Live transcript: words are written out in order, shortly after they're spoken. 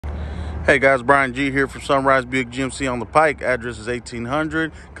Hey guys, Brian G here for Sunrise Buick GMC on the Pike. Address is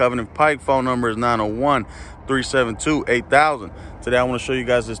 1800 Covenant Pike. Phone number is 901-372-8000. Today I want to show you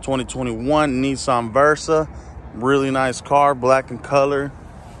guys this 2021 Nissan Versa. Really nice car, black in color.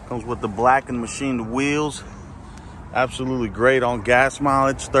 Comes with the black and machined wheels. Absolutely great on gas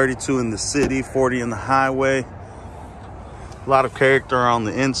mileage. 32 in the city, 40 in the highway. A lot of character on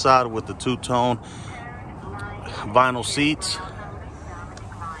the inside with the two-tone vinyl seats.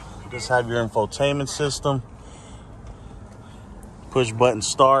 Just have your infotainment system, push button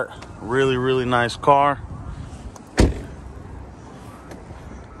start. Really nice car.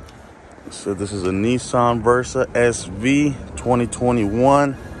 So this is a Nissan Versa SV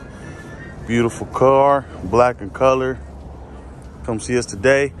 2021. Beautiful car, black in color. Come see us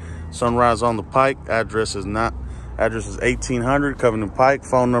today. Sunrise on the Pike. Address is 1800 Covenant Pike.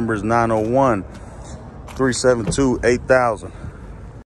 Phone number is 901-372-8000.